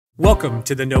Welcome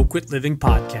to the No Quit Living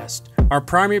podcast. Our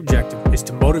primary objective is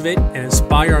to motivate and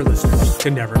inspire our listeners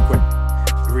to never quit.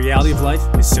 The reality of life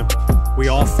is simple. We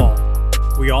all fall.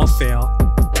 We all fail.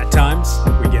 At times,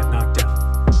 we get knocked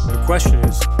down. The question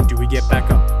is, do we get back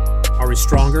up? Are we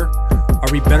stronger? Are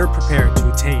we better prepared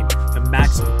to attain the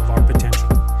maximum of our potential?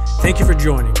 Thank you for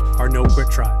joining our No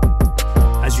Quit tribe.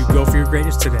 As you go for your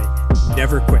greatness today,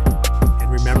 never quit.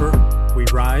 And remember, we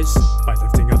rise by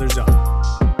lifting others up.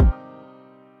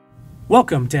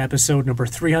 Welcome to episode number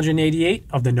 388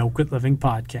 of the No Quit Living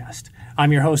podcast.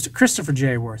 I'm your host, Christopher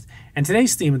J. Worth, and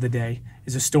today's theme of the day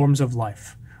is the storms of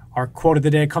life. Our quote of the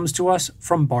day comes to us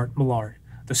from Bart Millard.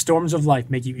 The storms of life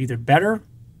make you either better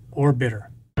or bitter.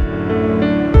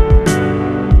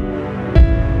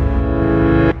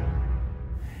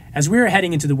 As we are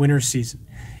heading into the winter season,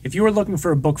 if you are looking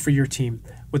for a book for your team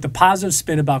with a positive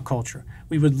spin about culture,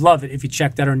 we would love it if you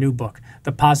checked out our new book,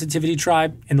 The Positivity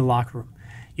Tribe in the Locker Room.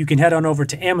 You can head on over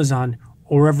to Amazon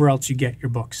or wherever else you get your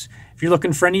books. If you're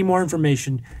looking for any more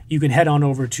information, you can head on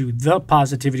over to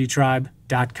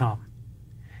thepositivitytribe.com.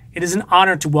 It is an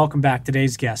honor to welcome back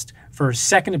today's guest for her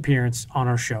second appearance on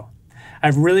our show.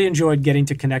 I've really enjoyed getting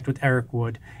to connect with Eric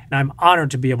Wood, and I'm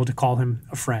honored to be able to call him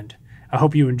a friend. I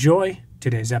hope you enjoy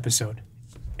today's episode.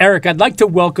 Eric, I'd like to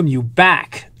welcome you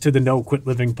back to the No Quit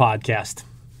Living podcast.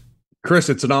 Chris,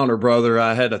 it's an honor, brother.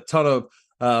 I had a ton of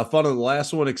fun on the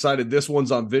last one. Excited this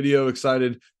one's on video.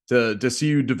 Excited to see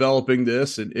you developing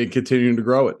this and continuing to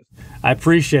grow it. I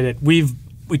appreciate it. We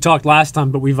talked last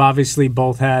time, but we've obviously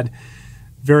both had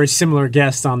very similar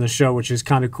guests on the show, which is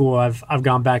kind of cool. I've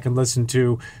gone back and listened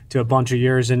to a bunch of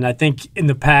yours, and I think in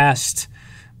the past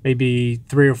maybe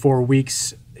 3 or 4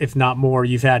 weeks, if not more,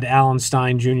 you've had Alan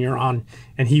Stein Jr. on,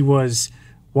 and he was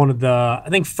one of the, I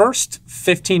think, first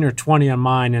 15 or 20 on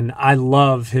mine, and I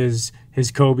love his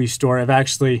Kobe story. I've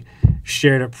actually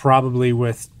shared it probably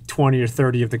with 20 or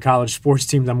 30 of the college sports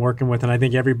teams I'm working with, and I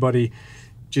think everybody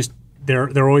just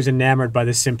they're always enamored by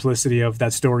the simplicity of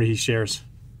that story he shares.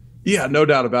 Yeah, no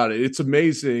doubt about it. It's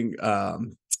amazing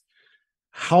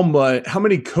how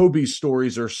many Kobe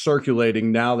stories are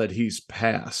circulating now that he's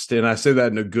passed, and I say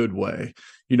that in a good way.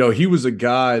 You know, he was a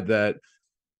guy that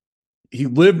he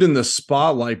lived in the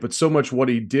spotlight, but so much what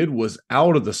he did was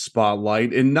out of the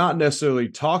spotlight and not necessarily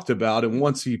talked about. And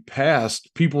once he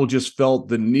passed, people just felt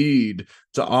the need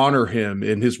to honor him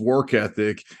and his work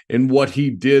ethic and what he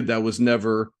did that was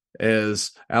never,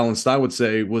 as Alan Stein would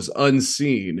say, was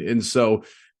unseen. And so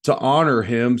to honor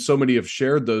him, so many have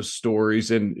shared those stories,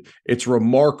 and it's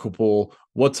remarkable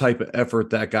what type of effort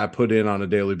that guy put in on a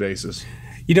daily basis.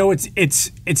 You know,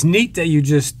 it's neat that you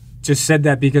just said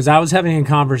that, because I was having a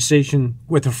conversation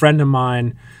with a friend of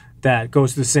mine that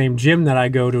goes to the same gym that I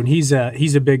go to, and he's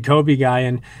a big Kobe guy,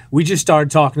 and we just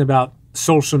started talking about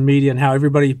social media and how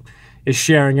everybody is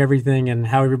sharing everything and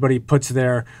how everybody puts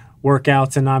their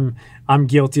workouts, and I'm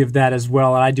guilty of that as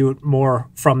well. And I do it more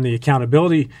from the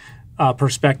accountability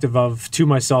perspective from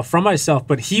myself.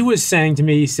 But he was saying to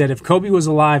me, he said, if Kobe was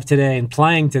alive today and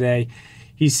playing today,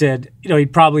 he said, you know,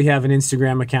 he'd probably have an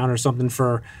Instagram account or something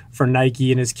for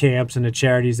Nike and his camps and the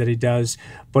charities that he does.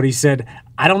 But he said,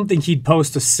 I don't think he'd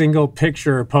post a single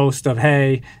picture or post of,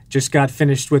 hey, just got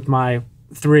finished with my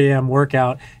 3 a.m.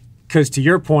 workout. Because to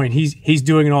your point, he's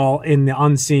doing it all in the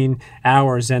unseen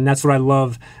hours. And that's what I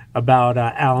love about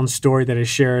Alan's story that is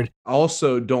shared. I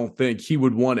also don't think he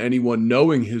would want anyone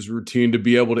knowing his routine to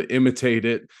be able to imitate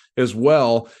it as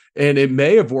well. And it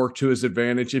may have worked to his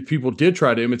advantage if people did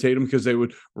try to imitate him, because they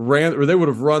would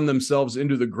have run themselves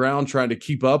into the ground trying to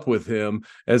keep up with him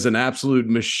as an absolute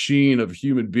machine of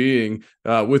human being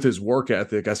with his work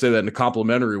ethic. I say that in a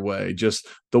complimentary way. Just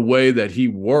the way that he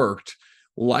worked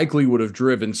likely would have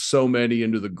driven so many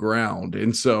into the ground.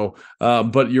 And so,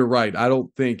 but you're right. I don't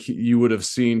think you would have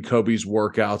seen Kobe's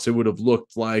workouts. It would have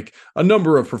looked like a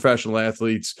number of professional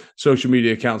athletes' social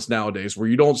media accounts nowadays, where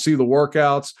you don't see the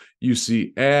workouts, you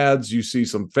see ads, you see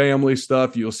some family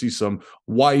stuff, you'll see some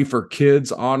wife or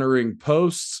kids honoring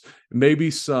posts,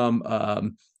 maybe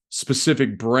some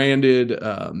specific branded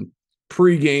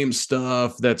pre-game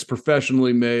stuff that's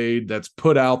professionally made, that's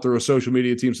put out through a social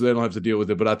media team so they don't have to deal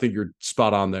with it. But I think you're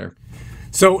spot on there.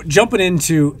 So jumping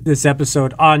into this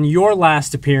episode, on your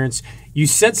last appearance, you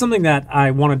said something that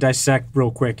I want to dissect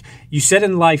real quick. You said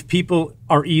in life, people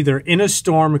are either in a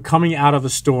storm, coming out of a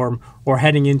storm, or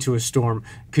heading into a storm.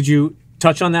 Could you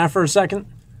touch on that for a second?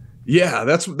 Yeah,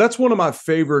 that's one of my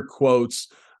favorite quotes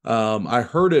I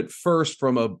heard it first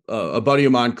from a buddy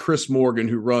of mine, Chris Morgan,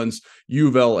 who runs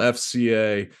UVL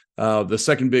FCA, the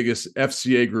second biggest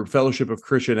FCA group, Fellowship of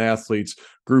Christian Athletes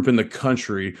group in the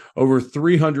country. Over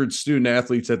 300 student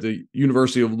athletes at the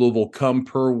University of Louisville come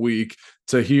per week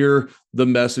to hear the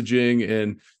messaging.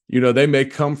 And they may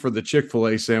come for the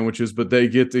Chick-fil-A sandwiches, but they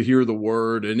get to hear the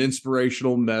word, an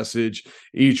inspirational message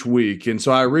each week. And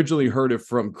so I originally heard it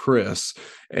from Chris.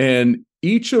 And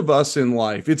each of us in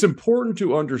life, it's important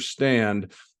to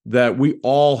understand that we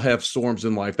all have storms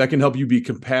in life. That can help you be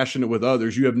compassionate with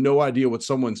others. You have no idea what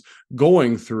someone's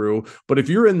going through. But if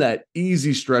you're in that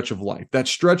easy stretch of life, that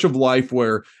stretch of life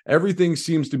where everything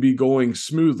seems to be going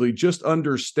smoothly, just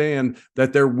understand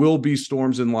that there will be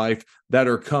storms in life that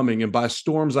are coming. And by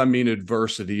storms, I mean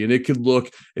adversity. And it could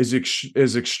look as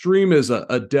extreme as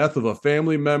a death of a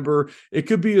family member. It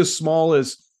could be as small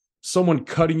as someone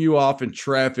cutting you off in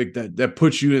traffic that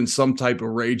puts you in some type of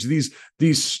rage.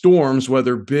 These storms,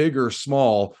 whether big or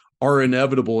small, are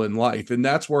inevitable in life. And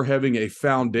that's where having a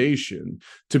foundation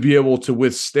to be able to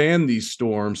withstand these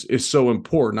storms is so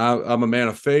important. I'm a man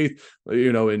of faith.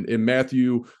 In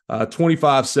Matthew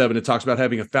 25:7, it talks about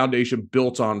having a foundation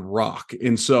built on rock.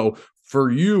 And so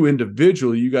for you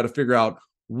individually, you got to figure out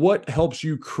what helps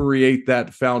you create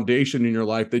that foundation in your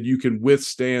life that you can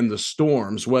withstand the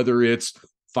storms, whether it's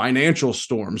financial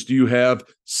storms. Do you have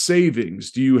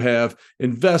savings? Do you have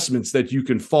investments that you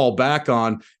can fall back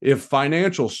on if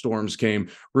financial storms came?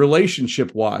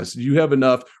 Relationship wise, do you have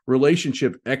enough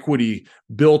relationship equity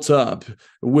built up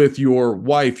with your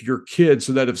wife, your kids,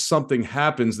 so that if something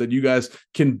happens that you guys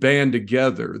can band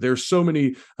together? There's so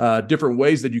many different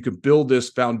ways that you can build this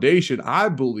foundation. I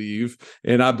believe,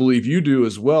 and I believe you do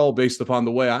as well, based upon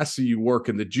the way I see you work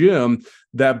in the gym,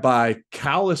 that by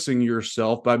callousing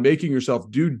yourself, by making yourself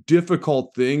do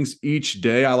difficult things each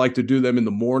day, I like to do them in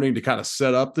the morning to kind of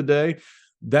set up the day,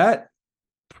 that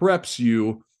preps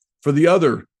you for the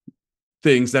other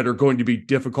things that are going to be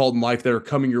difficult in life that are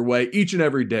coming your way each and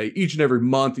every day, each and every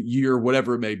month, year,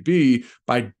 whatever it may be.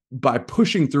 By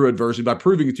pushing through adversity, by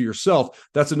proving it to yourself,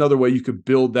 that's another way you could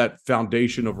build that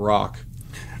foundation of rock.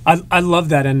 I love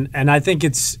that. And I think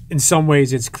it's, in some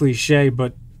ways it's cliche,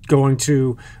 but going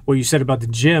to what you said about the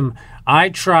gym, I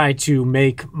try to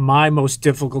make my most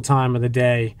difficult time of the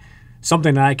day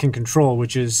something that I can control,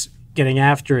 which is getting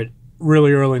after it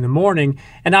really early in the morning.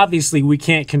 And obviously we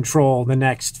can't control the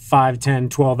next 5, 10,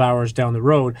 12 hours down the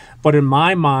road. But in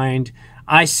my mind,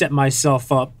 I set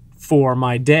myself up for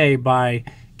my day by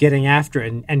getting after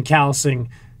it and callousing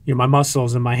my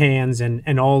muscles and my hands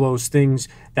and all those things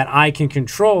that I can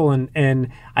control. And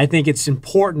I think it's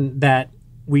important that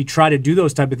we try to do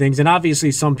those type of things. And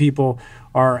obviously some people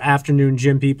are afternoon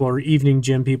gym people or evening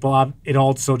gym people. It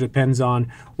also depends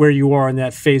on where you are in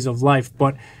that phase of life.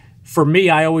 But for me,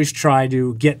 I always try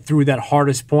to get through that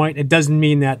hardest point. It doesn't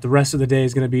mean that the rest of the day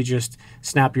is going to be just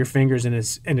snap your fingers and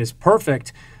it's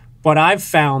perfect. But I've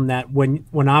found that when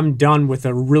I'm done with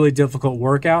a really difficult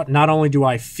workout, not only do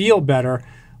I feel better,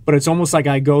 but it's almost like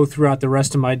I go throughout the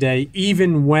rest of my day,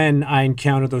 even when I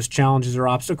encounter those challenges or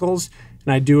obstacles,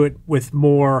 and I do it with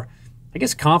more, I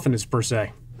guess, confidence per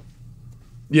se.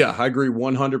 Yeah, I agree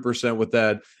 100% with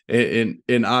that. And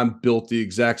I'm built the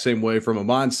exact same way from a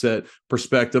mindset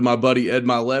perspective. My buddy Ed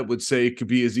Milet would say it could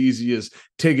be as easy as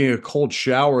taking a cold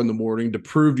shower in the morning to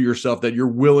prove to yourself that you're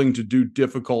willing to do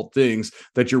difficult things,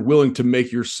 that you're willing to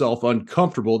make yourself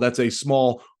uncomfortable. That's a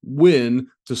small win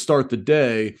to start the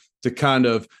day, to kind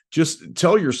of just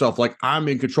tell yourself, like, I'm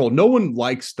in control. No one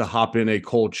likes to hop in a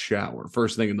cold shower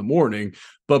first thing in the morning,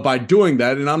 but by doing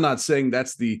that, and I'm not saying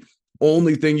that's the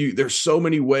only thing there's so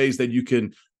many ways that you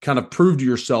can kind of prove to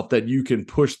yourself that you can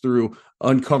push through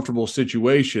uncomfortable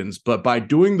situations. But by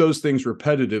doing those things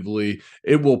repetitively,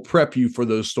 it will prep you for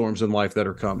those storms in life that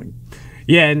are coming.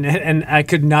 Yeah. And I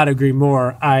could not agree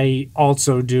more. I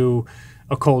also do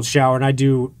a cold shower, and I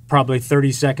do probably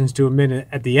 30 seconds to a minute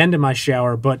at the end of my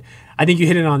shower. But I think you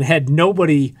hit it on the head.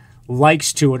 Nobody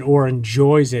likes to it or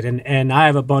enjoys it. And I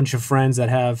have a bunch of friends that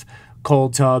have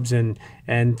cold tubs and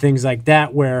things like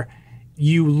that, where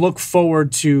you look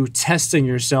forward to testing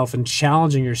yourself and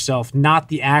challenging yourself, not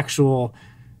the actual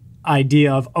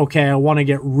idea of, okay, I want to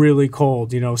get really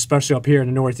cold, especially up here in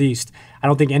the Northeast. I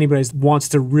don't think anybody wants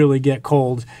to really get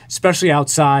cold, especially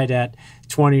outside at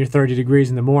 20 or 30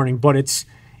 degrees in the morning. But it's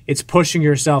pushing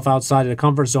yourself outside of the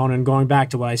comfort zone. And going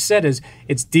back to what I said, is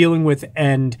it's dealing with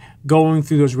and going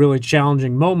through those really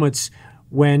challenging moments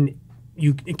when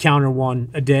you encounter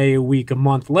one a day, a week, a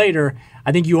month later.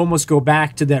 I think you almost go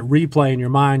back to that replay in your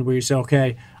mind where you say,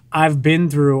 okay, I've been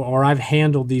through or I've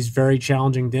handled these very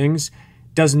challenging things.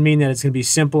 Doesn't mean that it's going to be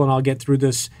simple and I'll get through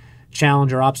this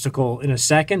challenge or obstacle in a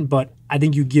second, but I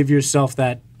think you give yourself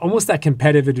that almost that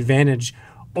competitive advantage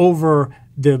over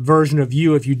the version of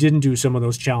you if you didn't do some of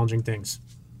those challenging things.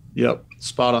 Yep.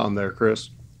 Spot on there, Chris.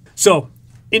 So,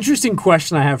 interesting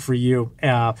question I have for you.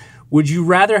 Would you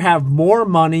rather have more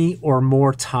money or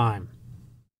more time?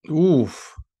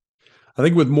 Oof. I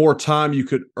think with more time, you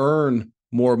could earn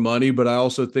more money, but I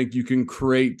also think you can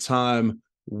create time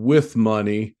with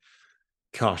money.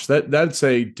 Gosh, that's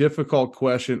a difficult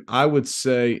question. I would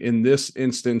say in this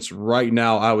instance right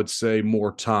now, I would say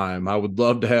more time. I would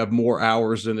love to have more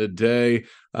hours in a day.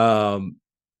 And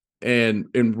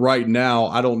right now,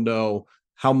 I don't know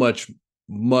how much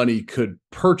money could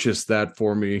purchase that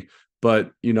for me.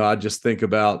 But, I just think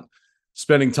about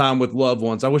spending time with loved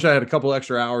ones. I wish I had a couple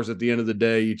extra hours at the end of the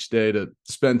day each day to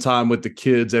spend time with the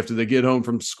kids after they get home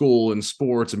from school and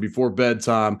sports and before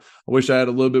bedtime. I wish I had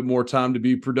a little bit more time to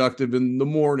be productive in the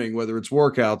morning, whether it's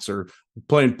workouts or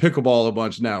playing pickleball a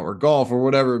bunch now or golf or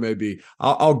whatever it may be.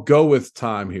 I'll go with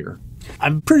time here.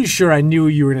 I'm pretty sure I knew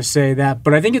you were going to say that,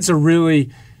 but I think it's a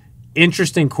really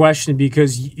interesting question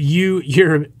because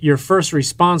your first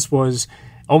response was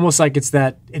almost like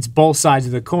it's both sides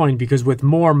of the coin, because with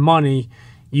more money,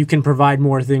 you can provide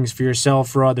more things for yourself,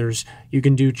 for others. You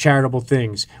can do charitable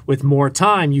things. With more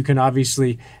time, you can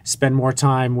obviously spend more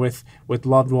time with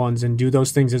loved ones and do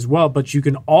those things as well. But you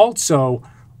can also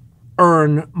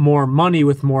earn more money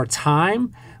with more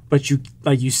time. But you,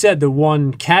 like you said, the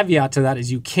one caveat to that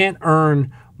is you can't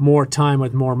earn more time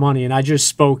with more money. And I just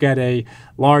spoke at a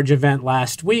large event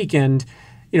last week, and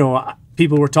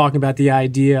people were talking about the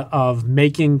idea of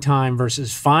making time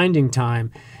versus finding time.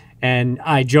 And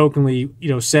I jokingly,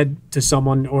 said to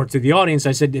someone or to the audience,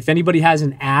 I said, if anybody has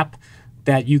an app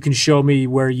that you can show me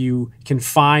where you can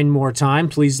find more time,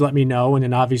 please let me know. And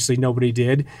then obviously nobody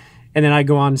did. And then I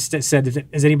go on and said,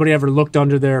 has anybody ever looked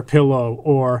under their pillow,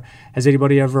 or has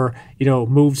anybody ever,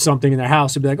 moved something in their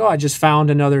house? It'd be like, oh, I just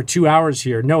found another 2 hours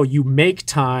here. No, you make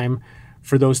time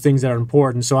for those things that are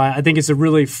important. So I think it's a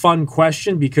really fun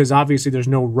question because obviously there's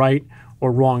no right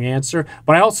or wrong answer.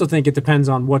 But I also think it depends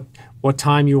on what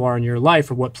time you are in your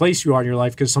life or what place you are in your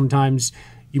life, because sometimes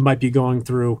you might be going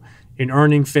through an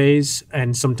earning phase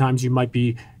and sometimes you might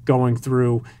be going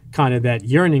through kind of that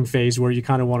yearning phase where you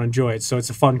kind of want to enjoy it. So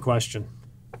it's a fun question.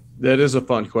 That is a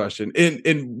fun question.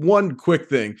 And one quick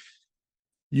thing,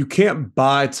 you can't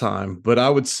buy time, but I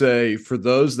would say for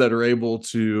those that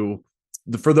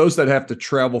have to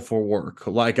travel for work,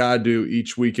 like I do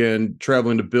each weekend,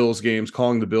 traveling to Bills games,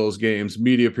 calling the Bills games,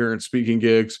 media appearance, speaking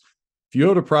gigs. If you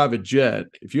own a private jet,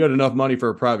 if you had enough money for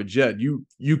a private jet,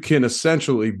 you can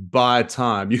essentially buy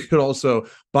time. You could also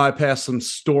bypass some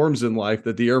storms in life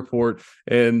that the airport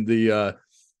and the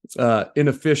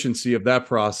inefficiency of that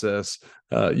process.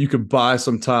 You could buy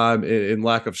some time in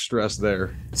lack of stress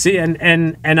there. See,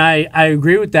 and I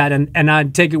agree with that. And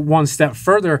I'd take it one step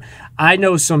further. I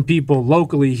know some people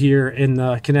locally here in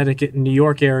the Connecticut and New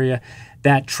York area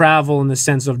that travel in the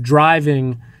sense of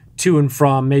driving to and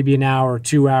from maybe an hour or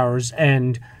 2 hours.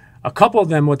 And a couple of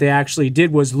them, what they actually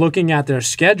did was looking at their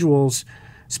schedules,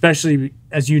 especially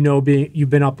as you've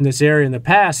been up in this area in the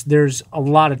past, there's a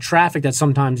lot of traffic that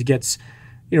sometimes gets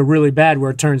really bad,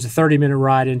 where it turns a 30-minute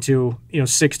ride into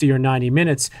 60 or 90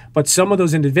 minutes. But some of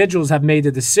those individuals have made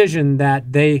the decision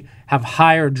that they have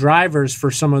hired drivers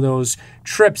for some of those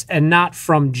trips, and not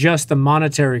from just the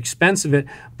monetary expense of it,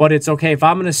 but it's okay if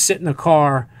I'm going to sit in the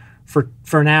car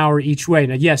for an hour each way.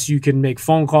 Now, yes, you can make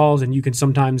phone calls and you can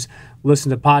sometimes listen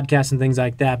to podcasts and things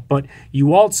like that, but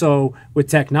you also, with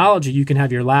technology, you can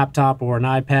have your laptop or an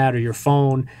iPad or your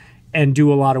phone and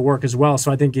do a lot of work as well.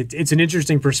 So I think it's an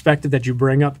interesting perspective that you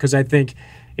bring up, because I think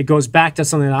it goes back to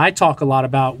something that I talk a lot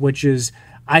about, which is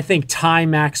I think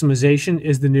time maximization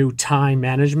is the new time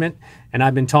management. And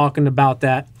I've been talking about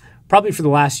that probably for the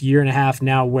last year and a half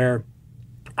now, where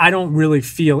I don't really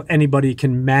feel anybody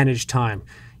can manage time.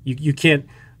 You can't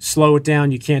slow it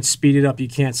down, you can't speed it up, you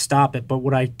can't stop it. But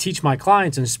what I teach my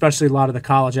clients, and especially a lot of the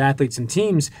college athletes and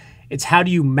teams, it's how do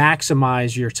you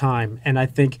maximize your time? And I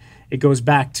think it goes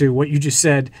back to what you just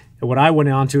said, and what I went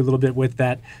on to a little bit with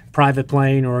that private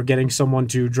plane or getting someone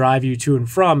to drive you to and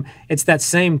from. It's that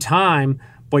same time,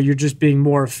 but you're just being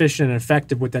more efficient and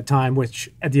effective with that time, which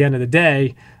at the end of the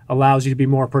day allows you to be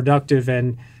more productive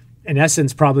and, in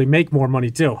essence, probably make more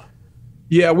money too.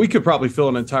 Yeah, we could probably fill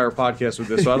an entire podcast with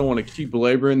this, so I don't want to keep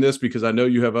belaboring this because I know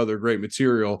you have other great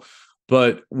material.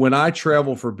 But when I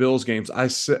travel for Bills games, I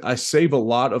save a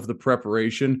lot of the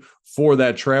preparation for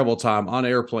that travel time on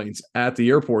airplanes at the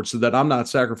airport, so that I'm not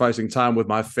sacrificing time with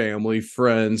my family,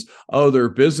 friends, other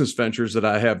business ventures that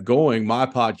I have going, my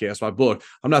podcast, my book.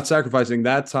 I'm not sacrificing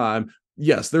that time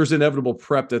yes, there's inevitable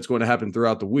prep that's going to happen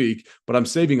throughout the week, but I'm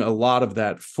saving a lot of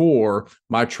that for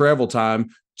my travel time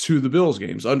to the Bills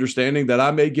games, understanding that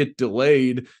I may get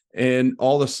delayed and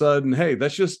all of a sudden, hey,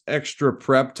 that's just extra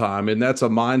prep time. And that's a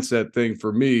mindset thing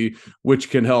for me, which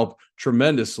can help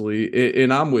tremendously.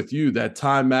 And I'm with you, that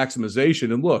time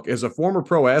maximization. And look, as a former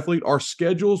pro athlete, our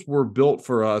schedules were built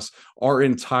for us our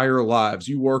entire lives.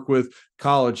 You work with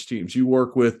college teams, you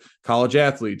work with college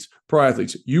athletes, pro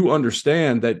athletes. You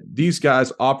understand that these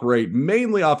guys operate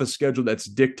mainly off a schedule that's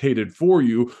dictated for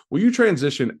you. Well, you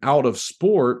transition out of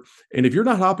sport, and if you're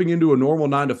not hopping into a normal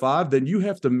 9 to 5, then you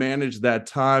have to manage that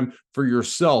time for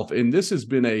yourself. And this has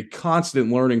been a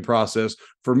constant learning process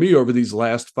for me over these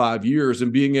last 5 years,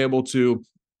 and being able to,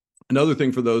 another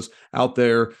thing for those out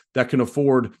there that can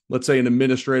afford, let's say, an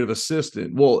administrative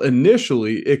assistant. Well,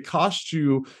 initially it costs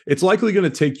you, it's likely going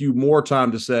to take you more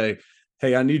time to say,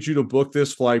 hey, I need you to book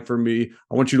this flight for me.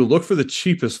 I want you to look for the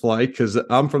cheapest flight because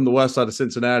I'm from the west side of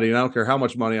Cincinnati and I don't care how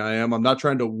much money I am. I'm not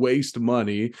trying to waste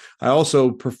money. I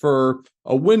also prefer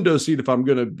a window seat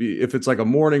if it's like a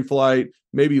morning flight,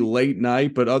 maybe late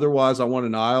night, but otherwise I want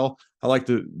an aisle. I like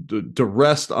to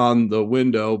rest on the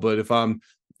window, but if I'm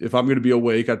going to be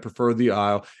awake, I'd prefer the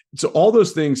aisle. So all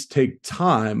those things take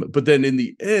time, but then in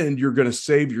the end, you're going to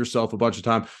save yourself a bunch of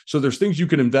time. So there's things you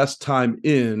can invest time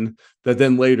in that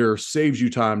then later saves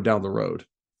you time down the road.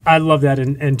 I love that.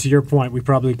 And to your point, we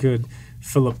probably could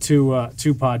fill up two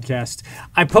podcasts.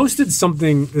 I posted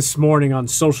something this morning on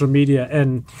social media,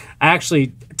 and I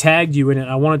actually tagged you in it.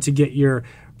 I wanted to get your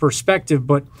perspective,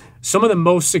 but some of the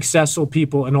most successful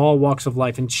people in all walks of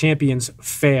life and champions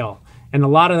fail. And a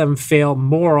lot of them fail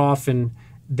more often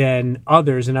than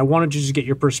others. And I wanted to just get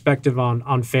your perspective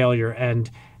on failure and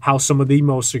how some of the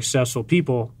most successful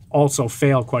people also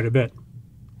fail quite a bit.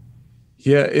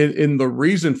 Yeah, and the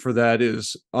reason for that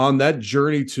is on that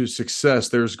journey to success,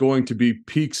 there's going to be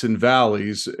peaks and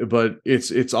valleys, but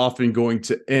it's often going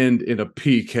to end in a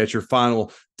peak. At your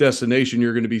final destination,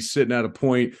 you're going to be sitting at a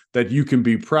point that you can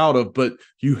be proud of, but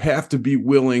you have to be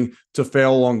willing to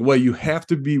fail along the way. You have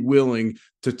to be willing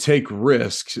to take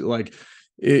risks. Like,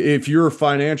 if you're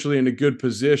financially in a good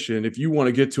position, if you want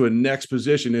to get to a next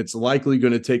position, it's likely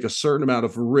going to take a certain amount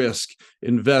of risk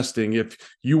investing. If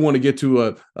you want to get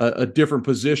to a different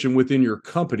position within your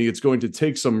company, it's going to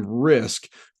take some risk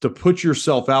to put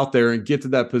yourself out there and get to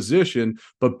that position.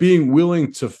 But being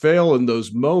willing to fail in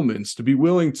those moments, to be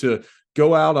willing to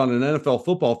go out on an NFL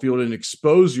football field and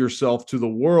expose yourself to the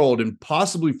world and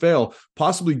possibly fail,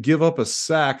 possibly give up a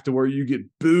sack to where you get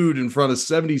booed in front of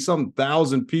 70-some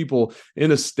thousand people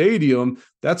in a stadium,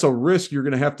 that's a risk you're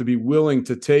going to have to be willing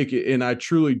to take. And I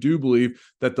truly do believe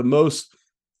that the most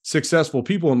successful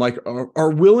people in life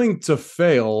are willing to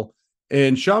fail.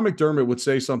 And Sean McDermott would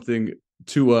say something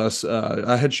to us.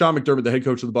 I had Sean McDermott, the head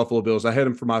coach of the Buffalo Bills. I had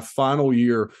him for my final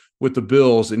year with the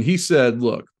Bills. And he said,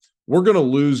 look, we're going to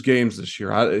lose games this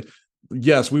year.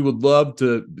 Yes, we would love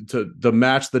to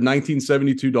match the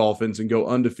 1972 Dolphins and go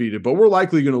undefeated, but we're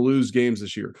likely going to lose games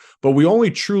this year. But we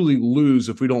only truly lose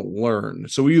if we don't learn.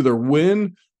 So we either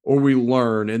win or we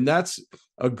learn. And that's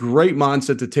a great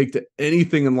mindset to take to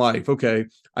anything in life. Okay,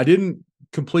 I didn't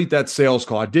complete that sales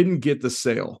call. I didn't get the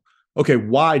sale. Okay,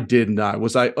 why didn't I?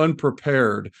 Was I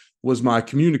unprepared? Was my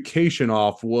communication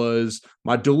off? Was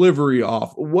my delivery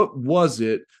off? What was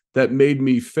it that made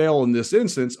me fail in this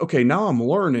instance? Okay, now I'm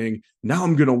learning. Now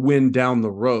I'm going to win down the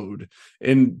road.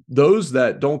 And those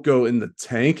that don't go in the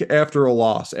tank after a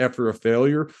loss, after a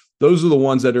failure, those are the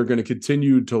ones that are going to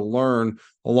continue to learn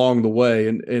along the way.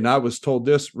 And I was told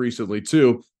this recently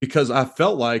too, because I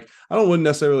felt like, wouldn't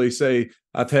necessarily say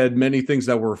I've had many things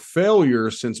that were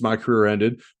failures since my career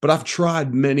ended, but I've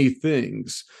tried many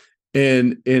things.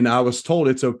 And I was told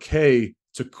it's okay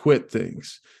to quit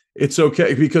things. It's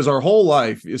okay, because our whole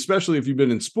life, especially if you've been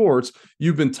in sports,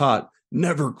 you've been taught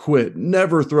never quit,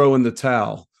 never throw in the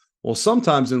towel. Well,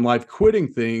 sometimes in life,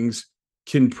 quitting things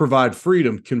can provide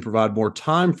freedom, can provide more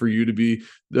time for you to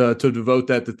devote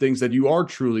that to things that you are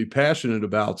truly passionate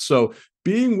about. So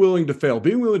being willing to fail,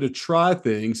 being willing to try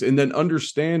things, and then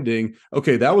understanding,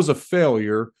 okay, that was a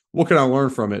failure. What can I learn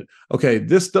from it? Okay,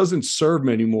 this doesn't serve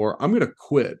me anymore. I'm going to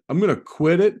quit. I'm going to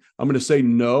quit it. I'm going to say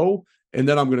no. And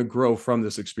then I'm going to grow from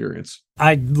this experience.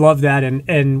 I love that.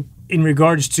 And in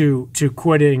regards to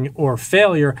quitting or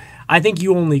failure, I think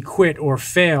you only quit or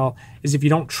fail is if you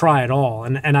don't try at all.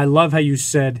 And I love how you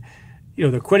said,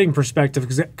 the quitting perspective,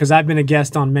 because I've been a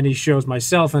guest on many shows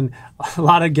myself, and a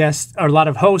lot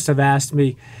of hosts have asked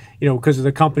me, because of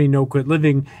the company No Quit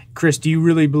Living, Chris, do you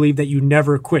really believe that you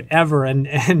never quit ever?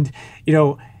 And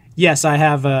yes, I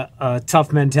have a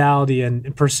tough mentality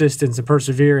and persistence and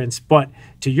perseverance. But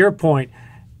to your point,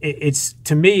 it's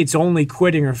to me, it's only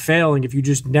quitting or failing if you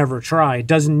just never try. It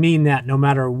doesn't mean that no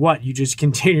matter what, you just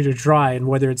continue to try. And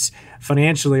whether it's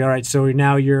financially, all right, so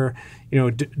now you're,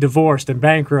 divorced and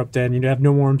bankrupt and you have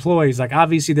no more employees. Like,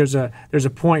 obviously there's a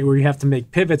point where you have to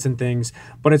make pivots and things,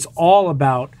 but it's all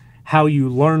about how you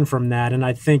learn from that. And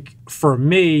I think for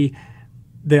me,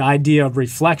 the idea of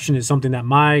reflection is something that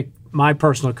my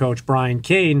personal coach, Brian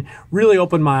Kane, really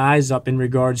opened my eyes up in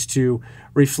regards to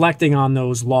reflecting on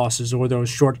those losses or those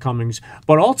shortcomings,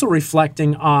 but also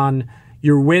reflecting on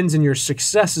your wins and your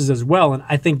successes as well. And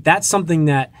I think that's something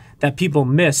that people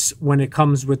miss when it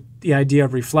comes with the idea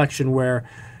of reflection, where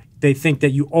they think that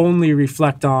you only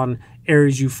reflect on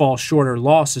areas you fall short or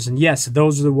losses. And yes,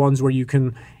 those are the ones where you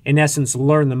can, in essence,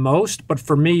 learn the most. But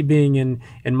for me, being in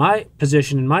my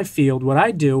position, in my field, what I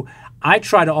do, I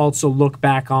try to also look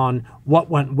back on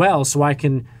what went well so I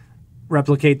can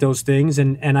replicate those things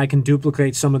and I can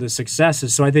duplicate some of the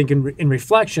successes. So I think in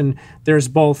reflection, there's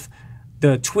both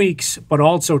the tweaks, but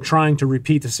also trying to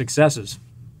repeat the successes.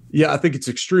 Yeah, I think it's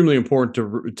extremely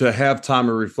important to have time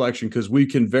of reflection, because we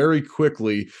can very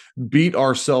quickly beat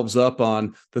ourselves up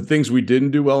on the things we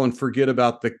didn't do well and forget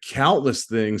about the countless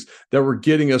things that were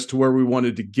getting us to where we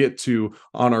wanted to get to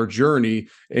on our journey.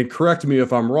 And correct me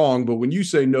if I'm wrong, but when you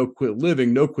say no quit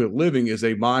living is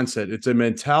a mindset. It's a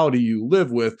mentality you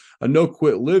live with. A no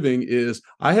quit living is,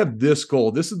 I have this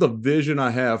goal. This is the vision I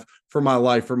have for my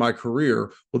life, for my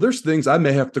career. Well, there's things I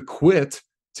may have to quit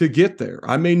to get there.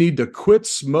 I may need to quit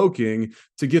smoking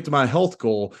to get to my health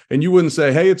goal. And you wouldn't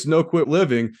say, hey, it's no quit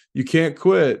living, you can't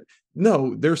quit.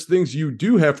 No, there's things you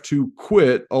do have to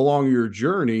quit along your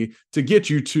journey to get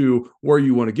you to where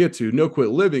you want to get to. No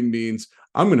quit living means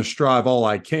I'm going to strive all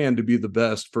I can to be the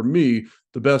best for me,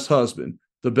 the best husband,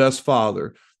 the best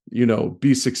father,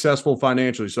 be successful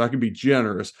financially so I can be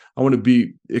generous. I want to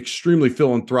be extremely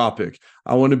philanthropic.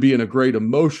 I want to be in a great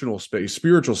emotional space,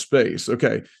 spiritual space.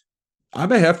 Okay. I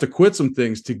may have to quit some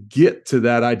things to get to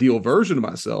that ideal version of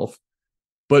myself,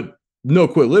 but no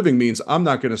quit living means I'm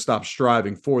not going to stop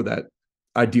striving for that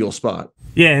ideal spot.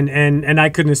 Yeah, and I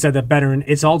couldn't have said that better. And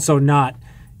it's also not,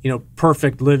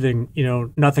 perfect living,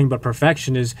 nothing but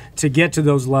perfection. Is to get to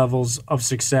those levels of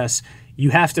success,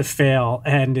 you have to fail,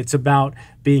 and it's about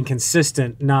being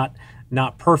consistent, not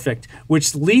perfect,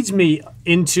 which leads me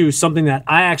into something that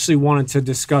I actually wanted to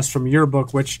discuss from your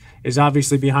book, which is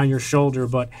obviously behind your shoulder.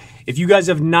 But if you guys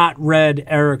have not read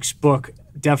Eric's book,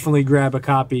 definitely grab a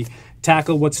copy.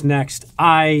 Tackle What's Next.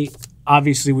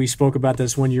 Obviously, we spoke about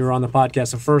this when you were on the podcast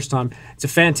the first time. It's a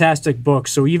fantastic book.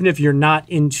 So even if you're not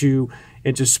into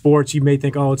sports, you may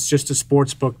think, oh, it's just a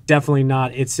sports book. Definitely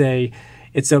not. It's a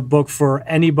book for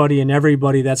anybody and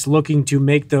everybody that's looking to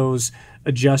make those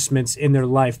adjustments in their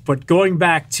life. But going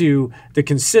back to the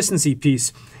consistency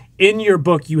piece, in your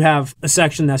book, you have a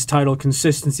section that's titled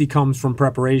Consistency Comes from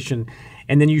Preparation.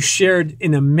 And then you shared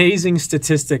an amazing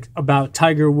statistic about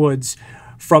Tiger Woods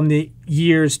from the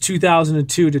years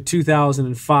 2002 to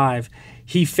 2005.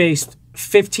 He faced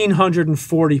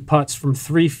 1,540 putts from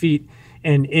 3 feet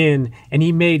and in, and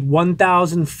he made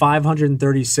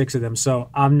 1,536 of them. So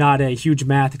I'm not a huge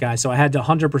math guy, so I had to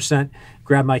 100%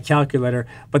 grab my calculator.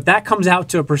 But that comes out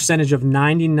to a percentage of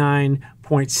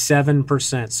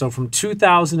 99.7%. So from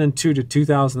 2002 to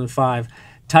 2005,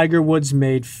 Tiger Woods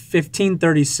made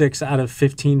 1,536 out of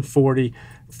 1,540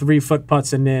 3-foot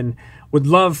putts and in. Would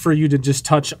love for you to just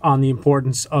touch on the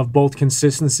importance of both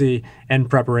consistency and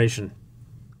preparation.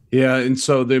 Yeah. And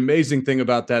so the amazing thing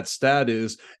about that stat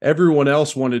is everyone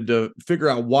else wanted to figure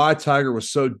out why Tiger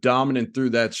was so dominant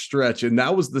through that stretch. And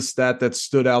that was the stat that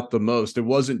stood out the most. It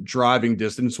wasn't driving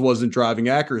distance, it wasn't driving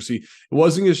accuracy, it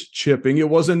wasn't his chipping, it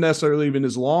wasn't necessarily even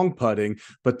his long putting.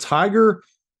 But Tiger,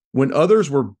 when others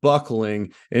were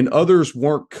buckling and others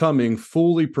weren't coming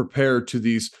fully prepared to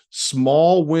these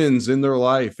small wins in their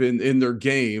life, in their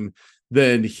game,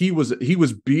 then he was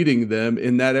beating them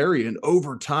in that area. And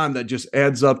over time, that just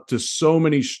adds up to so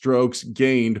many strokes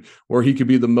gained where he could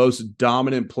be the most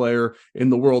dominant player in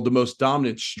the world, the most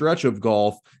dominant stretch of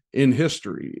golf in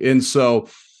history. And so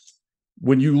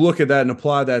when you look at that and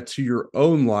apply that to your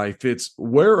own life, it's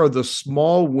where are the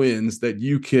small wins that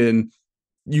you can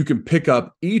pick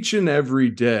up each and every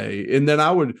day. And then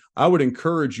I would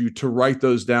encourage you to write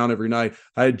those down every night.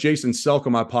 I had Jason Selk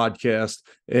on my podcast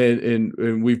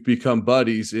and we've become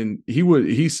buddies. And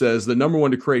he says the number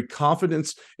one to create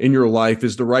confidence in your life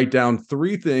is to write down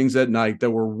 3 things at night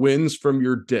that were wins from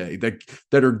your day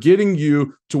that are getting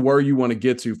you to where you want to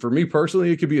get to. For me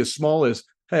personally, it could be as small as,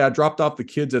 hey, I dropped off the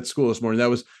kids at school this morning.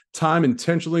 That was time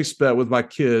intentionally spent with my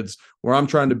kids where I'm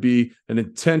trying to be an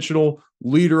intentional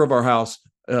leader of our house,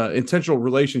 intentional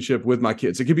relationship with my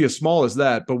kids. It could be as small as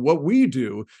that. But what we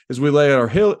do is we lay our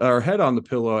head on the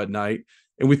pillow at night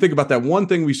and we think about that one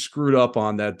thing we screwed up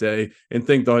on that day and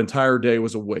think the entire day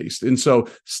was a waste. And so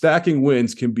stacking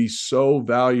wins can be so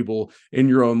valuable in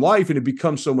your own life, and it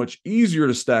becomes so much easier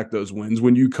to stack those wins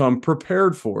when you come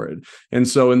prepared for it. And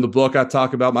so in the book, I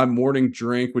talk about my morning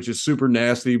drink, which is super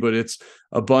nasty, but it's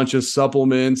a bunch of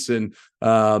supplements and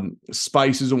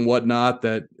spices and whatnot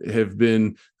that have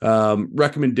been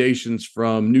recommendations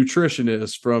from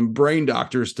nutritionists, from brain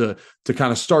doctors to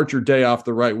kind of start your day off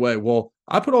the right way. Well,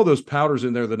 I put all those powders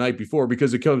in there the night before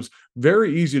because it comes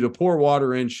very easy to pour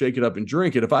water in, shake it up, and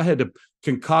drink it. If I had to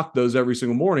concoct those every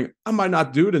single morning, I might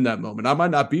not do it in that moment. I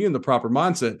might not be in the proper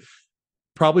mindset.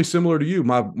 Probably similar to you.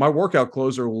 My workout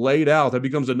clothes are laid out. That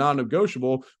becomes a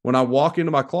non-negotiable. When I walk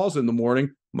into my closet in the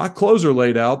morning, my clothes are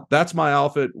laid out. That's my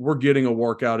outfit. We're getting a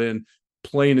workout in,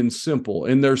 plain and simple.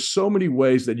 And there's so many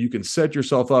ways that you can set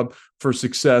yourself up for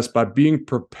success by being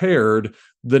prepared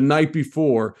the night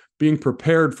before, being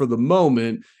prepared for the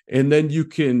moment, and then you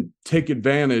can take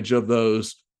advantage of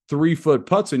those 3-foot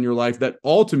putts in your life that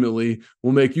ultimately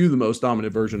will make you the most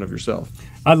dominant version of yourself.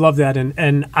 I love that.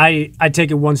 And I take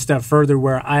it one step further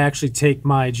where I actually take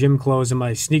my gym clothes and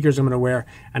my sneakers I'm going to wear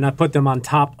and I put them on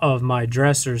top of my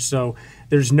dresser. So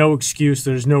there's no excuse.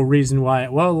 There's no reason why,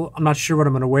 well, I'm not sure what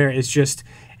I'm going to wear. It's just,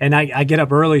 and I get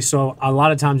up early. So a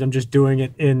lot of times I'm just doing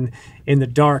it in the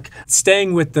dark.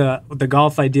 Staying with the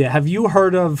golf idea, have you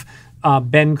heard of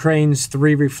Ben Crane's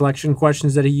 3 reflection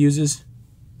questions that he uses?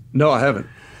 No, I haven't.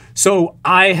 So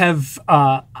I have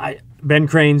Ben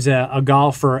Crane's a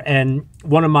golfer, and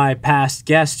one of my past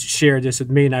guests shared this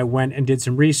with me, and I went and did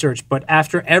some research. But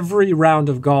after every round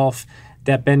of golf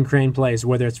that Ben Crane plays,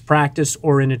 whether it's practice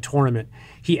or in a tournament,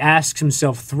 he asks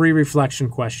himself 3 reflection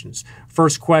questions.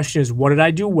 First question is, what did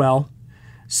I do well?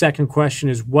 Second question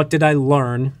is, what did I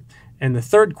learn? And the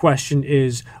third question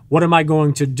is, what am I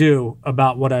going to do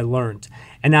about what I learned?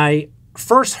 And I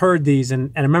first heard these,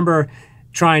 and I remember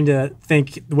trying to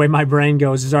think, the way my brain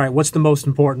goes is, all right, what's the most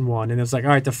important one? And it's like, all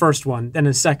right, the first one, then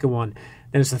the second one,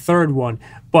 then it's the third one.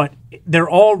 But they're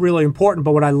all really important.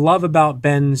 But what I love about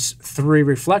Ben's 3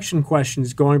 reflection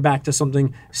questions, going back to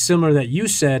something similar that you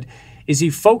said, is he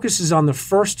focuses on the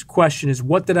first question is,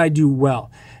 what did I do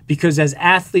well? Because as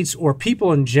athletes or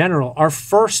people in general, our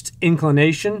first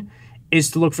inclination is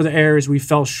to look for the areas we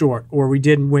fell short or we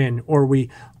didn't win or we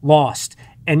lost.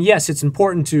 And yes, it's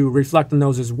important to reflect on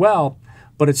those as well,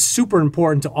 but it's super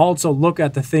important to also look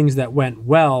at the things that went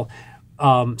well.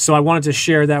 So I wanted to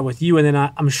share that with you. And then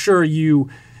I'm sure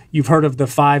you've heard of the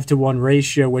 5-to-1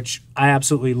 ratio, which I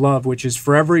absolutely love, which is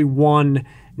for every 1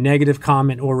 negative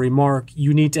comment or remark,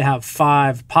 you need to have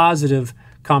 5 positive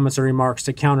comments or remarks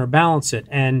to counterbalance it.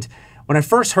 And when I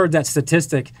first heard that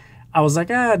statistic, I was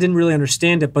like, I didn't really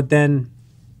understand it. But then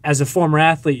as a former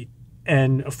athlete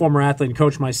and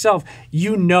coach myself,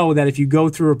 you know that if you go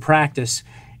through a practice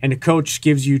and a coach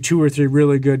gives you 2 or 3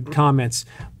 really good comments,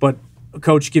 but a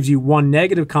coach gives you 1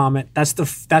 negative comment, that's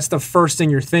the first thing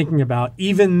you're thinking about,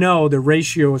 even though the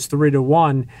ratio is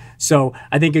 3-to-1. So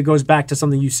I think it goes back to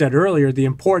something you said earlier, the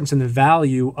importance and the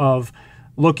value of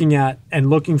looking at and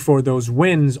looking for those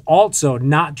wins also,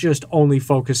 not just only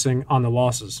focusing on the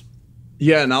losses.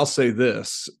 Yeah, and I'll say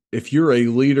this. If you're a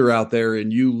leader out there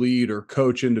and you lead or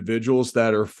coach individuals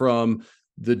that are from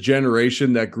the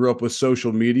generation that grew up with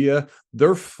social media,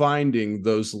 they're finding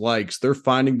those likes, they're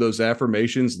finding those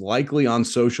affirmations likely on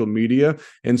social media.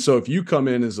 And so if you come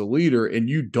in as a leader and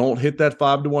you don't hit that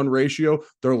 5-to-1 ratio,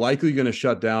 they're likely going to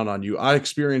shut down on you. I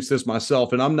experienced this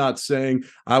myself, and I'm not saying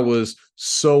I was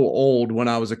so old when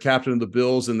I was a captain of the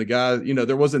Bills and the guy,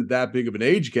 there wasn't that big of an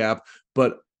age gap,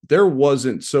 but there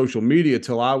wasn't social media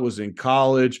till I was in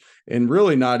college, and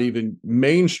really not even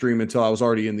mainstream until I was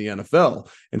already in the NFL.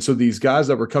 And so these guys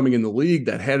that were coming in the league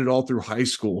that had it all through high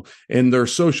school and their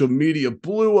social media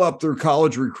blew up through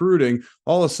college recruiting,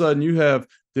 all of a sudden you have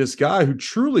this guy who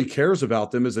truly cares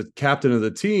about them as a captain of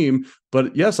the team.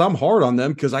 But yes, I'm hard on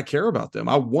them because I care about them.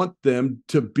 I want them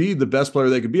to be the best player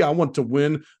they could be. I want to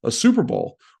win a Super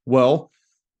Bowl. Well,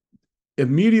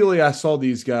 immediately I saw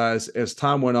these guys as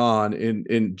time went on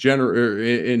in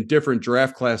different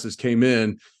draft classes came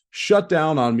in, shut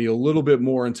down on me a little bit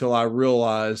more until I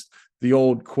realized the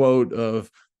old quote of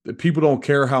people don't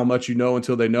care how much you know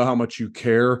until they know how much you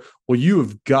care. Well, you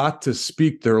have got to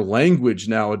speak their language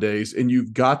nowadays, and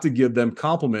you've got to give them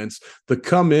compliments. To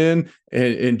come in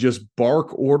and just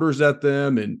bark orders at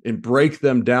them and break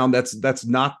them down, that's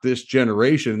not this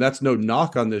generation. That's no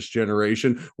knock on this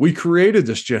generation. We created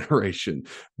this generation,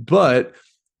 but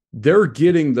they're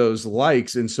getting those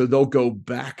likes, and so they'll go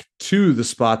back to the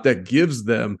spot that gives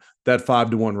them that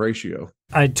 5-to-1 ratio.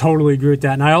 I totally agree with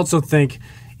that. And I also think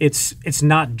it's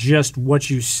not just what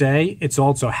you say, it's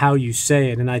also how you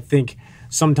say it. And I think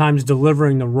sometimes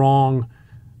delivering the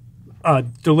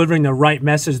right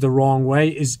message the wrong way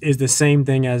is the same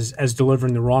thing as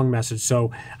delivering the wrong message.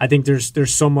 So I think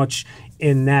there's so much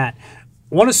in that.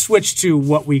 I want to switch to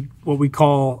what we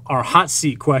call our hot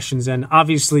seat questions. And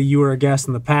obviously you were a guest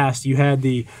in the past. You had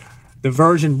the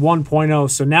version 1.0.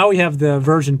 So now we have the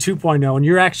version 2.0, and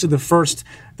you're actually the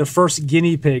first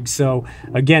guinea pig. So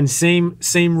again, same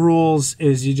rules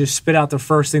is you just spit out the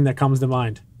first thing that comes to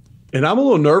mind. And I'm a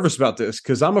little nervous about this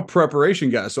because I'm a preparation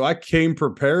guy. So I came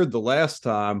prepared the last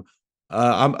time.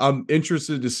 I'm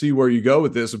interested to see where you go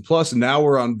with this. And plus, now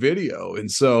we're on video. And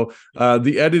so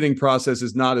the editing process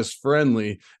is not as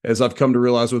friendly as I've come to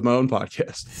realize with my own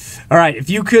podcast. All right. If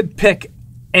you could pick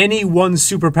any one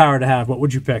superpower to have, what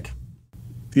would you pick?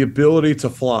 The ability to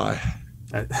fly.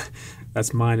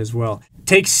 That's mine as well.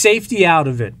 Take safety out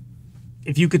of it.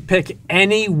 If you could pick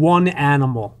any one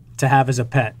animal to have as a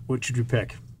pet, what should you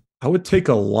pick? I would take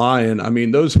a lion. I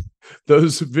mean, those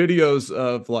videos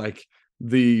of like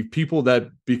the people that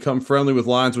become friendly with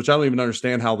lions, which I don't even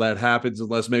understand how that happens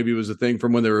unless maybe it was a thing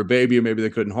from when they were a baby and maybe they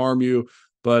couldn't harm you.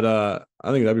 But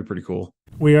I think that'd be pretty cool.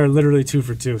 We are literally 2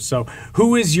 for 2. So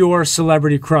who is your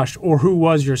celebrity crush, or who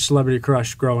was your celebrity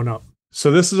crush growing up?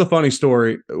 So this is a funny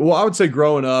story. Well, I would say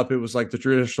growing up, it was like the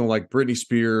traditional, like Britney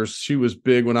Spears. She was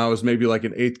big when I was maybe like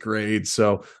in 8th grade.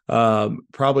 So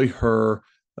probably her.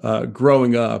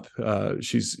 Growing up,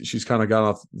 she's kind of gone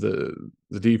off the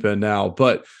deep end now.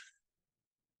 But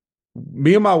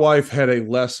me and my wife had a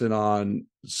lesson on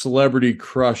celebrity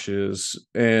crushes,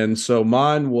 and so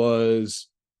mine was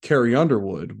Carrie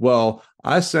Underwood. Well,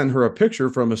 I sent her a picture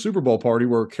from a Super Bowl party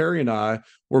where Carrie and I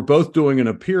were both doing an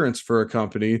appearance for a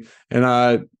company, and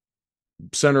I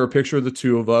sent her a picture of the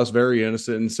two of us, very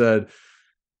innocent, and said,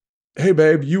 "Hey,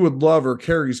 babe, you would love her.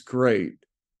 Carrie's great."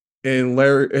 And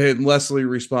Leslie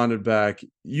responded back,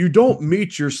 "You don't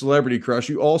meet your celebrity crush.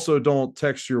 You also don't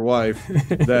text your wife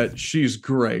that she's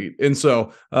great." And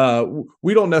so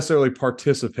we don't necessarily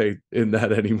participate in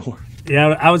that anymore.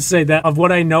 Yeah, I would say that of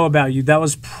what I know about you, that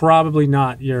was probably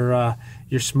not your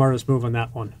smartest move on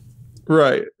that one.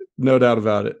 Right. No doubt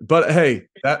about it. But hey,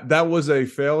 that was a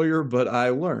failure, but I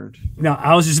learned. No,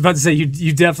 I was just about to say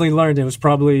you definitely learned. It was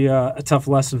probably a tough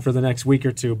lesson for the next week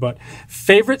or two. But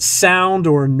favorite sound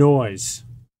or noise?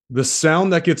 The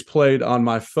sound that gets played on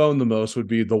my phone the most would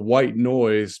be the white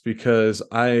noise, because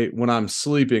when I'm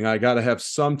sleeping, I got to have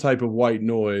some type of white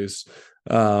noise.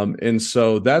 And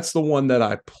so that's the one that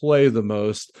I play the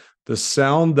most. The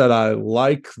sound that I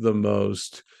like the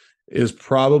most is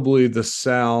probably the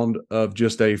sound of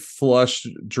just a flush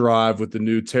drive with the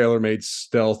new TaylorMade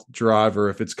Stealth driver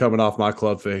if it's coming off my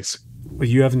club face. Well,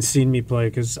 you haven't seen me play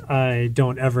because I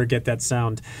don't ever get that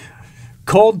sound.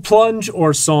 Cold plunge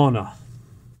or sauna?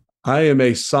 I am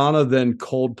a sauna then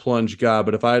cold plunge guy,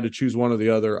 but if I had to choose one or the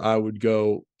other, I would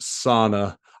go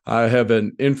sauna. I have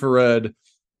an infrared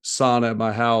sauna at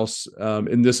my house,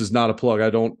 and this is not a plug.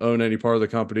 I don't own any part of the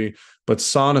company, but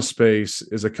Sauna Space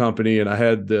is a company, and I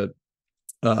had the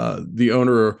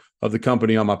owner of the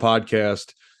company on my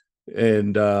podcast,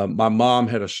 and my mom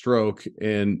had a stroke,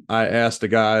 and I asked a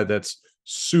guy that's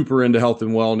super into health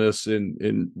and wellness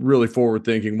and really forward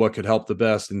thinking what could help the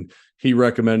best, and he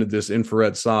recommended this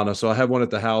infrared sauna. So I have one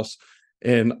at the house,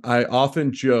 and I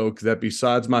often joke that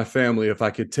besides my family, if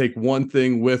I could take one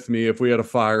thing with me if we had a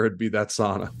fire, it'd be that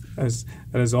sauna.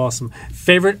 That is awesome.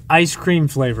 Favorite ice cream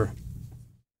flavor?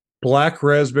 Black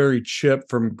raspberry chip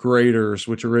from Grater's,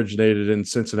 which originated in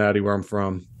Cincinnati, where I'm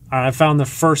from. I found the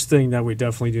first thing that we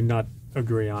definitely did not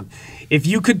agree on. If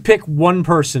you could pick one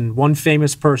person, one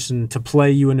famous person to play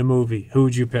you in a movie, who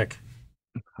would you pick?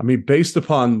 I mean, based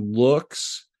upon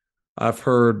looks, I've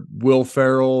heard Will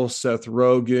Ferrell, Seth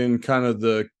Rogen, kind of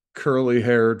the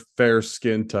curly-haired, fair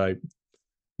skin type.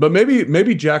 But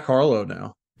maybe Jack Harlow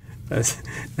now.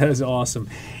 That is awesome.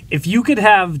 If you could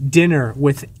have dinner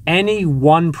with any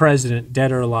one president,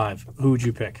 dead or alive, who would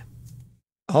you pick?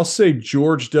 I'll say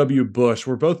George W. Bush.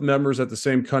 We're both members at the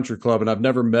same country club, and I've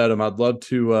never met him. I'd love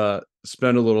to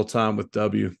spend a little time with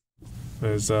W.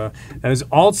 That is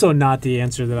also not the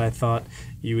answer that I thought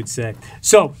you would say.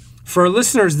 So for our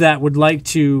listeners that would like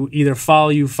to either follow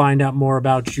you, find out more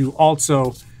about you,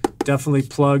 also definitely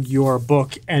plug your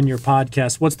book and your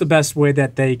podcast, what's the best way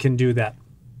that they can do that?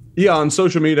 Yeah, on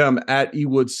social media, I'm at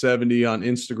ewood70 on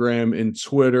Instagram and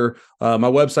Twitter. My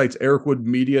website's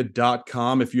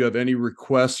ericwoodmedia.com. If you have any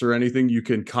requests or anything, you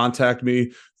can contact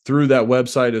me through that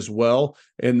website as well.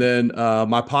 And then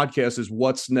my podcast is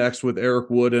What's Next with Eric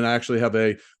Wood, and I actually have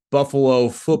a Buffalo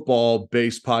football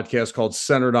based podcast called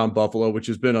Centered on Buffalo, which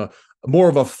has been a more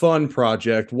of a fun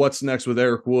project. What's Next with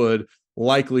Eric Wood,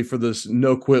 likely for this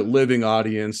No Quit Living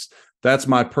audience. That's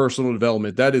my personal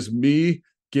development. That is me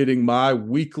getting my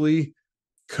weekly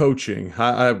coaching.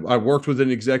 I worked with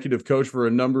an executive coach for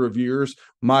a number of years.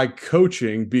 My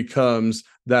coaching becomes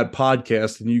that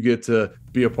podcast, and you get to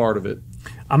be a part of it.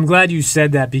 I'm glad you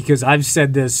said that, because I've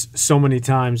said this so many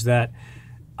times that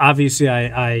obviously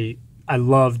I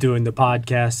love doing the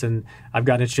podcast, and I've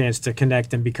gotten a chance to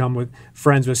connect and become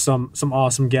friends with some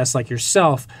awesome guests like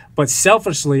yourself. But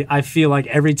selfishly, I feel like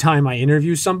every time I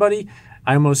interview somebody,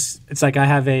 it's like I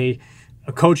have a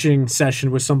coaching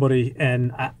session with somebody,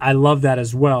 and I love that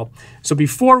as well. So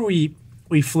before we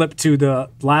flip to the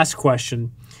last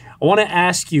question, I want to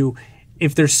ask you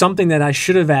if there's something that I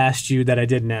should have asked you that I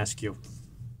didn't ask you.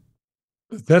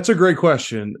 That's a great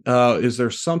question. Is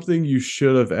there something you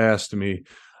should have asked me?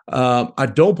 I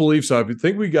don't believe so. I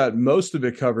think we got most of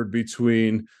it covered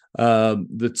between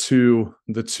the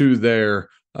two there.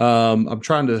 I'm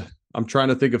trying to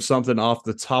think of something off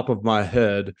the top of my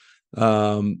head,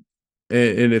 and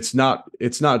it's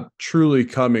not truly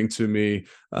coming to me.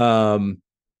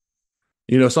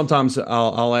 Sometimes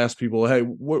I'll ask people, "Hey,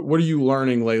 what are you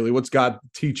learning lately? What's God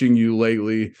teaching you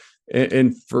lately?"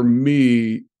 And for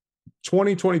me,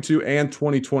 2022 and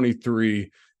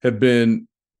 2023 have been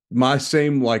my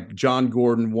same, like John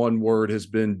Gordon, one word has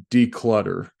been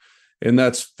declutter. And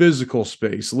that's physical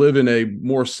space. Live in a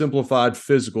more simplified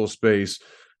physical space,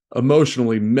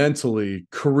 emotionally, mentally,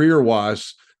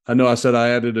 career-wise. I know I said I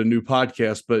added a new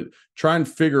podcast, but try and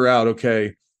figure out,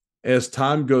 okay, as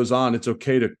time goes on, it's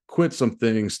okay to quit some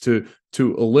things, to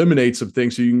eliminate some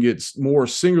things so you can get more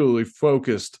singularly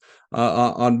focused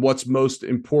on what's most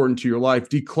important to your life.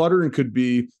 Decluttering could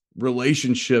be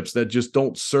relationships that just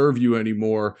don't serve you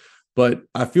anymore. But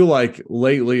I feel like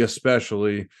lately,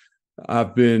 especially,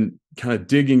 I've been kind of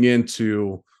digging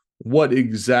into what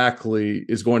exactly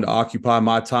is going to occupy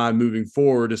my time moving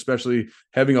forward, especially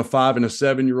having a 5 and a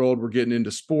 7-year-old. We're getting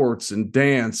into sports and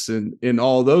dance and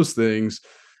all those things.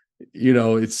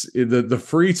 It's the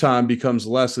free time becomes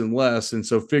less and less. And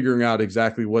so figuring out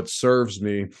exactly what serves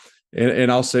me.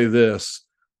 And I'll say this,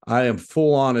 I am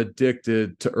full on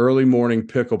addicted to early morning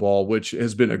pickleball, which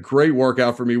has been a great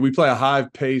workout for me. We play a high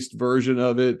paced version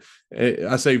of it.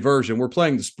 I say version, we're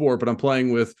playing the sport, but I'm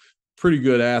playing with pretty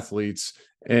good athletes.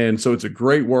 And so it's a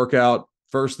great workout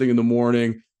first thing in the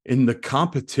morning. In the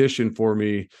competition for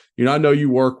me, I know you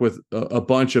work with a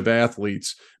bunch of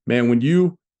athletes, man, when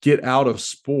you get out of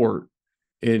sport,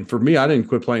 and for me, I didn't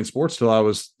quit playing sports till I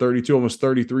was 32, almost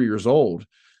 33 years old.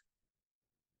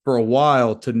 For a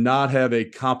while, to not have a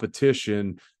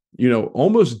competition,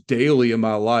 almost daily in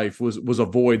my life was a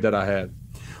void that I had.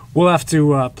 We'll have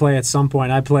to play at some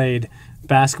point. I played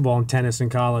basketball and tennis in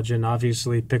college, and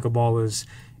obviously pickleball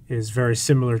is very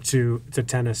similar to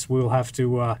tennis. We'll have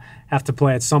to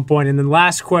play at some point. And then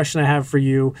last question I have for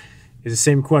you is the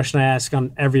same question I ask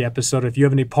on every episode. If you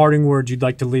have any parting words you'd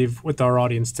like to leave with our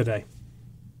audience today.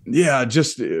 Yeah,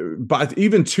 just by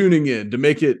even tuning in to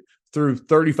make it through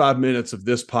 35 minutes of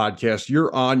this podcast,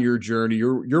 you're on your journey.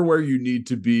 You're where you need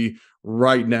to be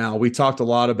right now. We talked a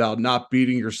lot about not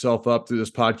beating yourself up through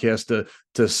this podcast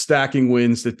to stacking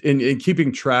wins and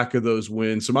keeping track of those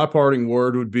wins. So my parting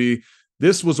word would be,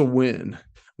 this was a win.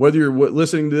 Whether you're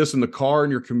listening to this in the car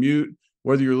in your commute,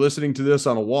 whether you're listening to this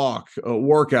on a walk, a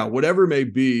workout, whatever it may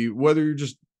be, whether you're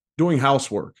just doing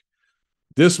housework,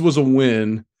 this was a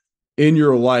win in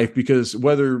your life, because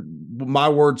whether my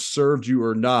words served you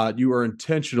or not, you are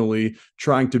intentionally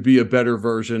trying to be a better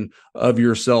version of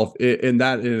yourself. And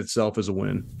that in itself is a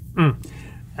win.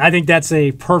 I think that's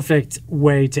a perfect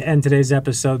way to end today's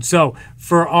episode. So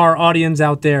for our audience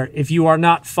out there, if you are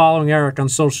not following Eric on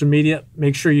social media,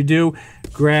 make sure you do.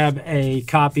 Grab a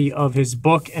copy of his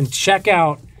book and check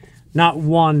out not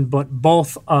one, but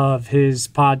both of his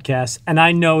podcasts. And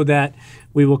I know that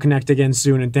we will connect again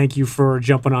soon. And thank you for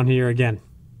jumping on here again.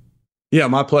 Yeah,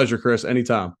 my pleasure, Chris.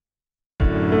 Anytime.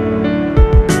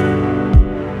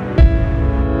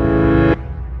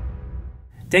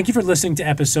 Thank you for listening to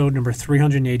episode number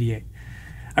 388.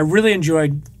 I really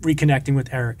enjoyed reconnecting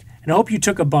with Eric, and I hope you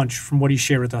took a bunch from what he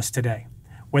shared with us today.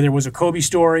 Whether it was a Kobe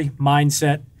story,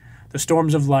 mindset, the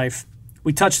storms of life,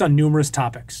 we touched on numerous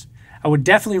topics. I would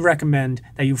definitely recommend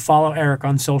that you follow Eric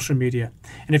on social media.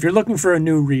 And if you're looking for a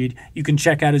new read, you can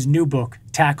check out his new book,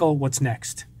 Tackle What's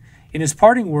Next. In his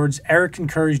parting words, Eric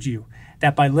encouraged you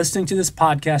that by listening to this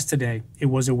podcast today, it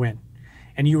was a win,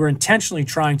 and you were intentionally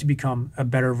trying to become a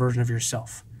better version of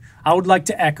yourself. I would like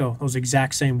to echo those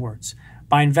exact same words.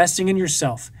 By investing in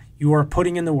yourself, you are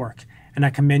putting in the work, and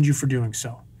I commend you for doing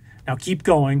so. Now keep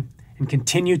going and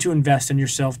continue to invest in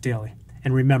yourself daily.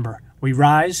 And remember, we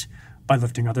rise by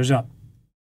lifting others up.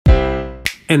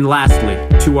 And lastly,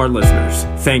 to our listeners,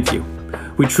 thank you.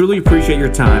 We truly appreciate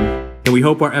your time, and we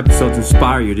hope our episodes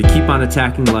inspire you to keep on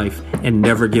attacking life and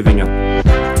never giving up.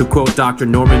 To quote Dr.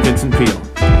 Norman Vincent Peale,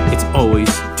 it's always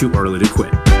too early to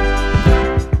quit.